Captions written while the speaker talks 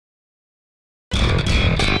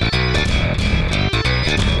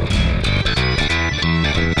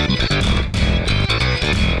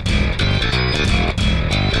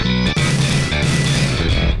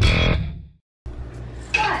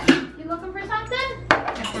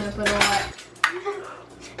liquid a lot.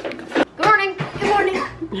 Good morning. Good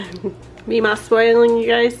morning. Mima spoiling you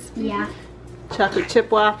guys? Yeah. Chocolate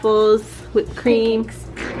chip waffles, whipped cream.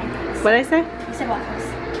 Pancakes. What'd I say? You said waffles.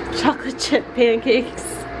 Chocolate chip pancakes.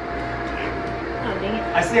 Oh, dang it.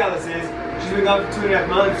 I see how this is. She's been gone for 2.5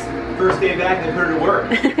 months. First day back, they put her to work.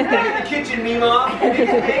 Back in the kitchen, Mima. Make the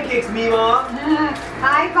pancakes, Mima.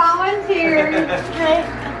 I volunteered.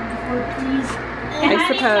 Please. I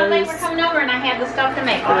suppose. Like we're coming over and I have the stuff to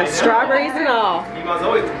make. With strawberries and all. Mima's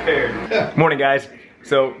always prepared. Morning, guys.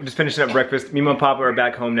 So, just finishing up breakfast. Mima and Papa are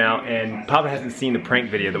back home now, and Papa hasn't seen the prank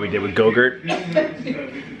video that we did with Go-Gurt.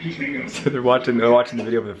 So they're watching the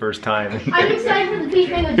video for the first time. I'm excited for the peach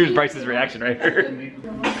mango. Here's Bryce's reaction right here.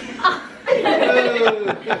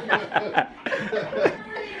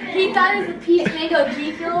 He thought it was a peach mango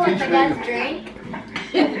G-Fuel, like my dad's drink.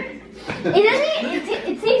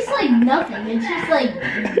 It tastes like nothing. It's just like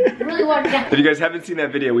really watered down. If you guys haven't seen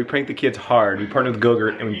that video, we pranked the kids hard. We partnered with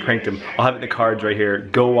Go-Gurt and we pranked them. I'll have it in the cards right here.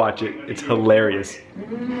 Go watch it. It's hilarious.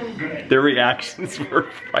 Their reactions were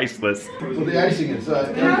priceless. Well, the icing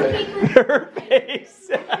inside. Her face.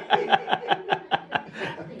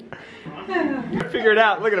 Figure it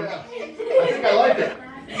out. Look at him. I think I like it.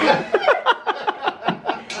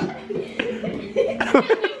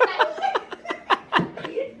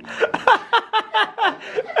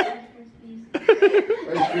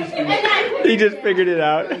 He just figured it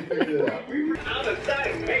out.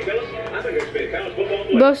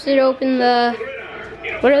 Busted open the,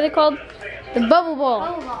 what are they called? The bubble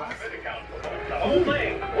ball.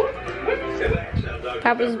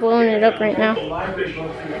 Papa's blowing it up right now.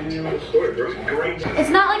 It's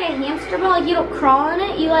not like a hamster ball. Like you don't crawl on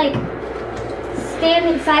it. You like stand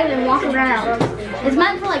inside it and walk around. It's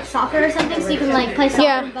meant for like soccer or something, so you can like play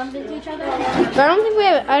soccer and bump into each other. But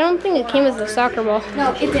I don't think it came as a soccer ball.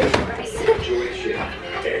 No, it didn't. Bryce.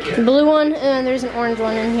 The blue one, and then there's an orange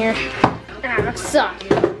one in here. Ah, suck.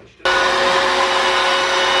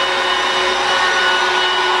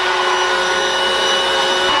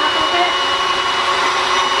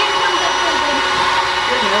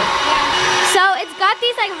 So it's got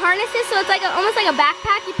these like harnesses, so it's like almost like a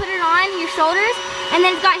backpack. You put it on your shoulders, and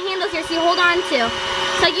then it's got handles here, so you hold on to.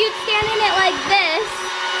 So you'd stand in it like this,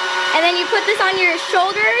 and then you put this on your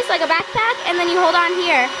shoulders like a backpack, and then you hold on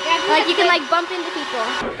here. Like you can like bump into people.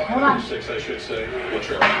 Hold on. 6, I should say. What's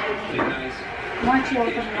your nice? Why don't you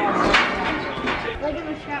open it all? Look at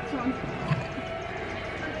the straps on.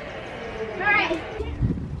 Alright.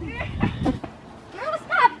 No,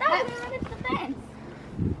 stop! That was against the fence.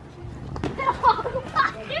 Be careful.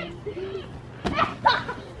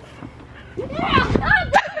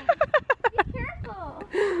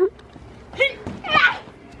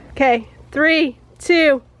 Okay, 3,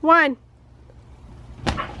 2, 1.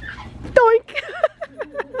 Doink!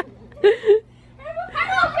 I'm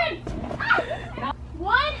open!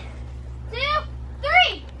 1, 2,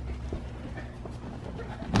 3!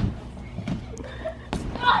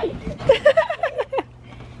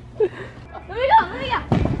 Let me go!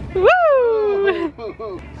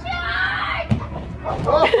 Woo! Shark!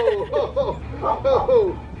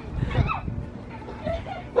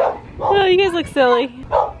 Oh, you guys look silly.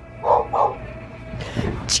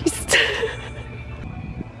 Jeez.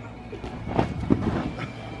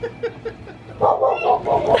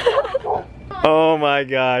 Oh my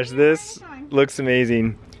gosh, this looks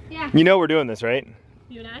amazing. Yeah. You know we're doing this, right?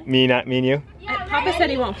 You and I? Me and you? Yeah, Papa said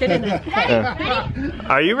he won't fit in it. Ready?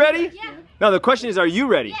 Are you ready? Yeah. No, the question is, are you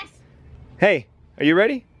ready? Yes. Hey, are you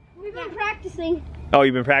ready? We've been practicing. Oh,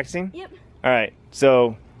 you've been practicing? Yep. All right,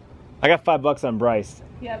 so I got $5 on Bryce.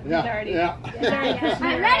 Yep, he's already.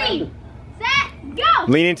 I'm ready. Set. Go.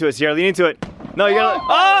 Lean into it, Sierra. Lean into it. No, you gotta.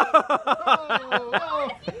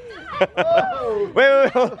 Oh!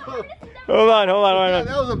 Wait. Hold on. Yeah,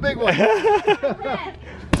 that was a big one.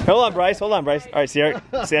 Hold on, Bryce. All right, Sierra,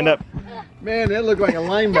 stand up. Man, that looked like a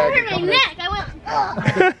linebacker. Hurt my neck. I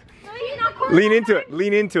went.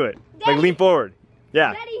 Lean into it. Like lean forward.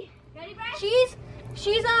 Yeah. Ready, Bryce?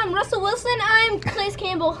 She's Russell Wilson. I'm Clay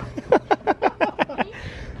Campbell.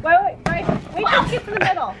 Wait, Bryce. Wait till you get to the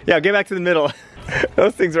middle. Yeah, get back to the middle.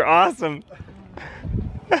 Those things are awesome.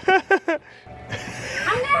 I'm gonna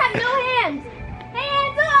have no hands.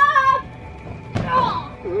 Hands up!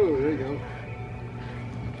 Oh, Oh, there you go.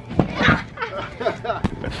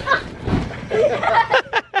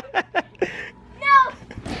 no!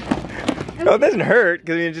 Oh, it doesn't hurt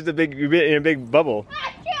because it's just you're in a big bubble.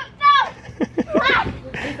 Ah, shoot, no! Ah.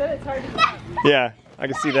 Yeah, I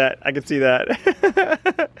can see that.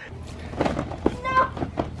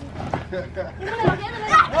 No!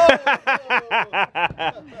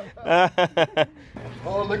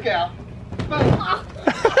 Oh, look out.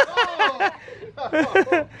 Do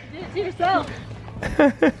it to yourself.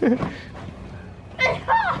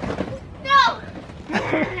 No!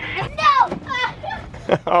 No!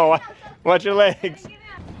 Oh, watch your legs.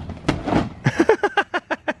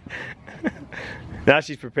 Now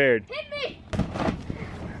she's prepared. Hit me!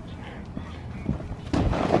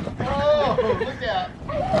 Oh, look out.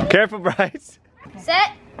 Careful, Bryce.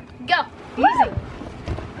 Set, go. Easy.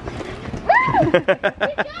 Keep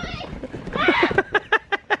going!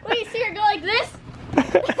 Wait, see her go like this?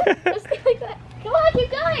 Let's go like that. Come on,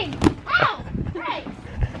 keep going. Ow! Right.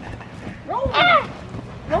 Roll me.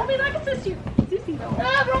 Roll me like a sushi roll.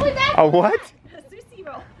 Roll me back. A what? A sushi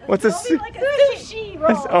roll. What's a Roll me like a sushi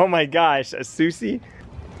roll. Oh my gosh, a sushi?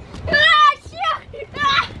 Ah, shit!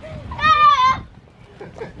 Ah! Ah!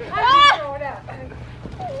 Throw it out.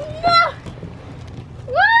 No!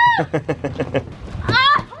 Woo!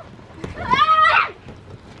 Ah! Ah!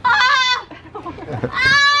 Ah! Ah!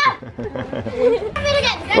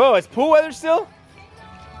 Whoa, it's pool weather still?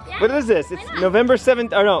 Yeah. What is this? It's November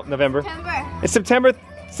 7th, oh no, November. September. It's September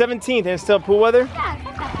 17th and it's still pool weather? Yeah, it's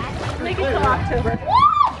not that bad. Make it till October. Woo!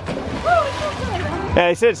 Woo, it's so good. Yeah,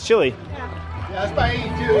 they said it's chilly. Yeah, it's by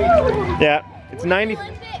 82. Yeah, it's 90,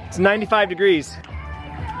 it's 95 degrees.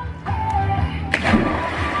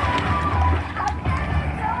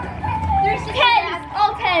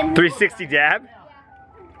 All 10. 360 dab?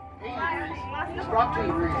 Just drop 2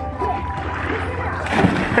 degrees.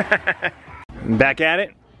 Back at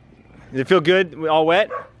it. Does it feel good? All wet?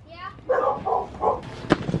 Yeah. Oh,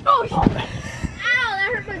 ow, that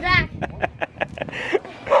hurt my back.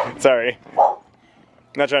 Sorry. I'm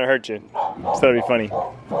not trying to hurt you. Just thought it'd be funny.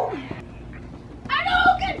 I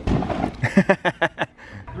know,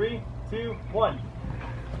 3, 2, 1.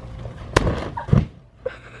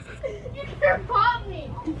 you can pop me.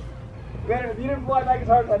 You didn't fly back as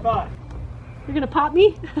hard as I thought. You're gonna pop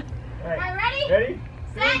me? All Am I ready? Ready?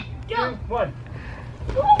 Set, go. 1.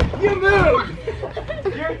 You moved!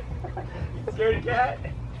 You're scaredy cat.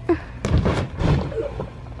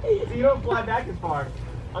 So you don't fly back as far.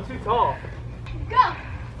 I'm too tall. Go.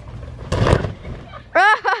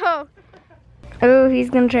 Oh! Oh, he's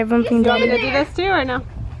gonna try bumping You want me to do this too or no?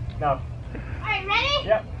 No. All right, ready?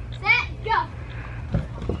 Yep. Set, go.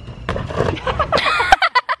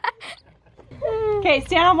 Okay,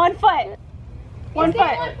 stand on one foot. One Stand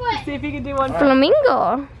foot. on one foot. See if you can do one foot.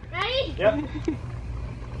 Flamingo. Ready? Yep.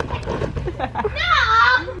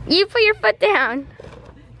 No! You put your foot down.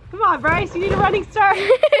 Come on, Bryce, you need a running start.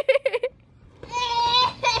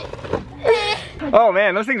 Oh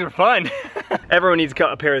man, those things are fun. Everyone needs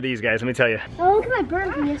a pair of these guys, let me tell you. Oh, look at my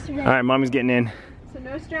burn from yesterday. All right, mommy's getting in. So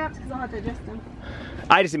no straps because I'll have to adjust them.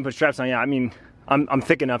 I just didn't put straps on. Yeah, I mean, I'm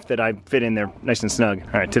thick enough that I fit in there nice and snug.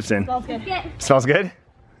 All right, Tiff's in. Smells good. Smells good?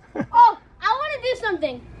 Oh, I want to do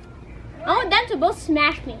something. I want them to both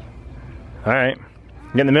smash me. All right,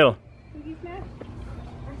 get in the middle.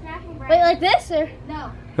 Wait, like this or?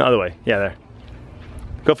 No. The other way. Yeah, there.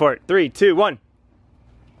 Go for it. 3, 2, 1.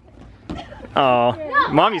 Oh, No,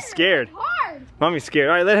 mommy's scared. Hard. Mommy's scared.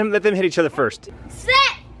 All right, let them hit each other first. Set.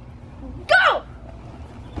 Go.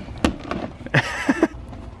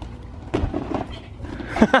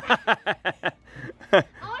 I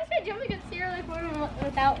want to try jumping at Sierra like one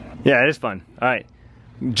without. Yeah, it is fun. All right,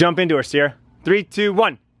 jump into her, Sierra. 3, 2,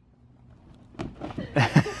 1.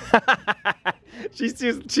 She's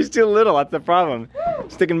too little. That's the problem.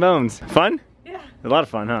 Sticking bones. Fun? Yeah. A lot of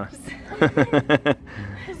fun, huh?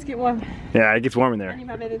 Just get warm. Yeah, it gets warm in there. I need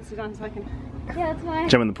my mittens to sit on so I can. Yeah, that's why.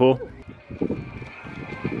 Jump in the pool.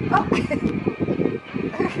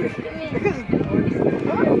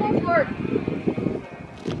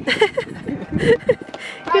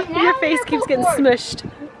 Your face keeps getting smushed.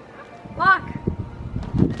 Lock.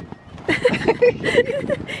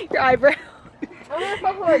 Your eyebrow. I'm gonna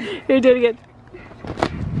fall forward. You're doing it again.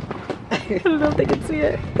 I don't know if they can see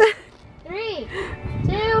it. 3,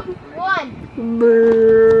 2, 1.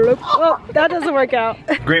 Oh, that doesn't work out.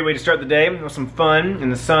 Great way to start the day with some fun in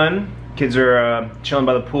the sun. Kids are chilling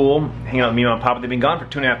by the pool, hanging out with me and Papa. They've been gone for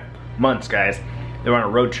 2.5 months, guys. They were on a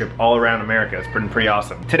road trip all around America. It's pretty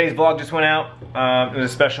awesome. Today's vlog just went out. It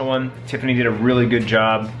was a special one. Tiffany did a really good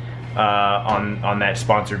job on that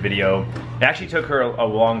sponsored video. It actually took her a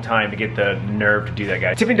long time to get the nerve to do that,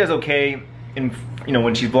 guys. Tiffany does okay in, you know,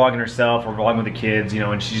 when she's vlogging herself or vlogging with the kids, you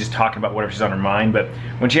know, and she's just talking about whatever she's on her mind. But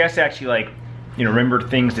when she has to actually, like, you know, remember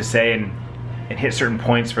things to say and hit certain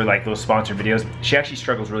points for like those sponsored videos, she actually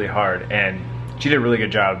struggles really hard, and she did a really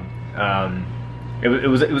good job. It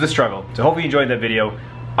was a struggle. So hopefully you enjoyed that video.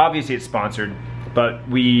 obviously it's sponsored, but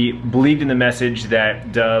we believed in the message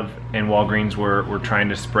that Dove and Walgreens were trying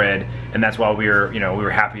to spread, and that's why we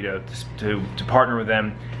were happy to partner with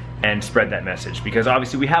them and spread that message, because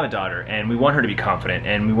obviously we have a daughter and we want her to be confident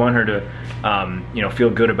and we want her to feel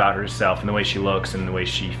good about herself and the way she looks and the way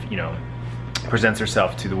she presents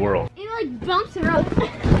herself to the world. It like bumps her up.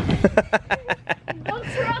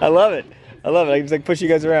 I love it. I love it. I just like push you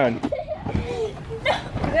guys around. No.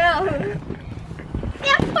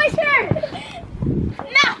 Yeah, push her.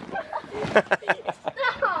 No.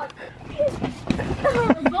 Stop.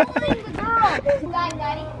 Bowling the girl. Dive,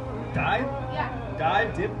 Daddy. Dive? Yeah.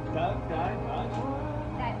 Dive, dip, dive, dive, dodge.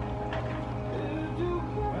 Dive.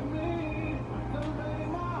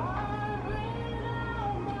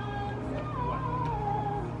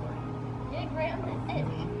 Dig right on the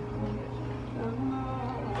edge.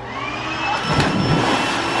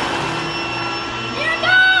 Here it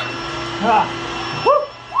goes! Ah. Woo.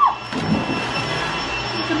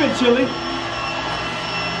 It's a bit chilly.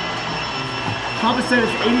 Papa said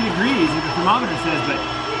it's 80 degrees, the thermometer says, but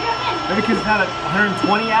maybe because it's not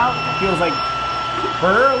 120 out, it feels like a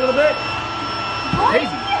little bit.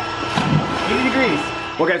 Crazy. 80 degrees.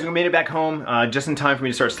 Well guys, we made it back home just in time for me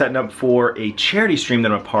to start setting up for a charity stream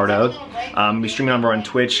that I'm a part of. We streaming over on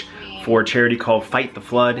Twitch for a charity called Fight the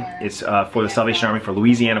Flood. It's for the Salvation Army for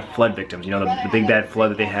Louisiana flood victims. You know, the big bad flood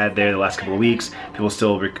that they had there the last couple of weeks. People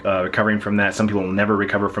still recovering from that. Some people will never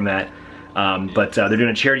recover from that. But they're doing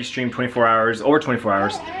a charity stream 24 hours, over 24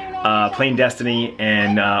 hours, playing Destiny,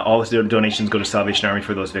 and all the donations go to Salvation Army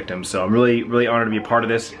for those victims. So I'm really, really honored to be a part of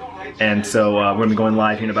this. And so we're gonna be going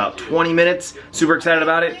live here in about 20 minutes. Super excited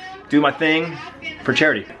about it. Do my thing for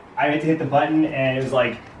charity. I had to hit the button and it was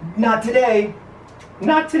like, not today,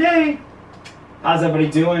 not today. How's everybody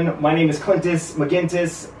doing? My name is Clintus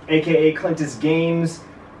McGintis, AKA Clintus Games.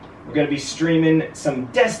 We're gonna be streaming some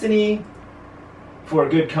Destiny for a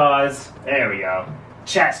good cause. There we go.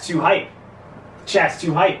 Chat's too hype. Chat's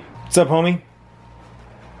too hype. What's up, homie?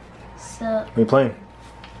 So, Who you playing?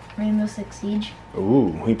 Rainbow Six Siege.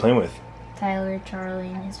 Ooh, who you playing with? Tyler, Charlie,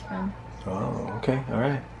 and his friend. Oh, okay, all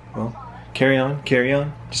right. Well, carry on, carry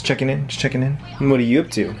on. Just checking in, just checking in. And what are you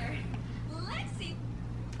up to?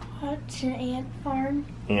 Watch an ant farm.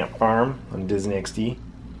 Ant Farm on Disney XD.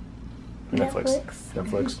 Netflix.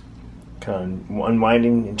 Netflix. Kind of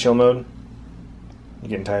unwinding in chill mode. You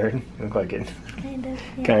getting tired? You look like it. Kind of.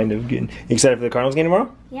 Yeah. Kind of getting. You excited for the Cardinals game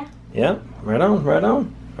tomorrow? Yeah. Yeah, right on, right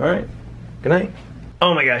on. All right, good night.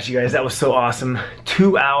 Oh my gosh, you guys, that was so awesome.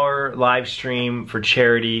 2-hour live stream for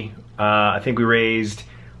charity. I think we raised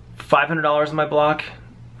 $500 on my block,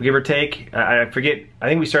 give or take. I forget, I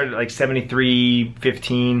think we started at like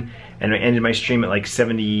 $73.15 and I ended my stream at like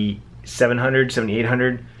 $7,700,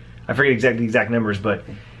 $7,800. I forget the exact numbers, but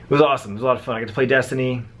it was awesome. It was a lot of fun. I got to play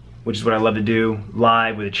Destiny, which is what I love to do,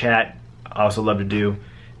 live with a chat. I also love to do.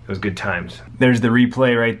 It was good times. There's the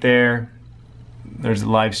replay right there. There's the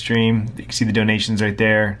live stream. You can see the donations right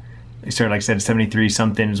there. They started, like I said, 73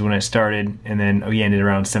 something is when I started, and then we ended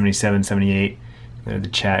around 77, 78. The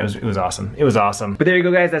chat, it was awesome. It was awesome. But there you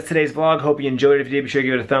go, guys. That's today's vlog. Hope you enjoyed it. If you did, be sure to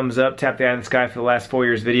give it a thumbs up. Tap the eye in the sky for the last 4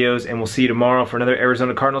 years videos, and we'll see you tomorrow for another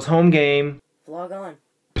Arizona Cardinals home game. Vlog on.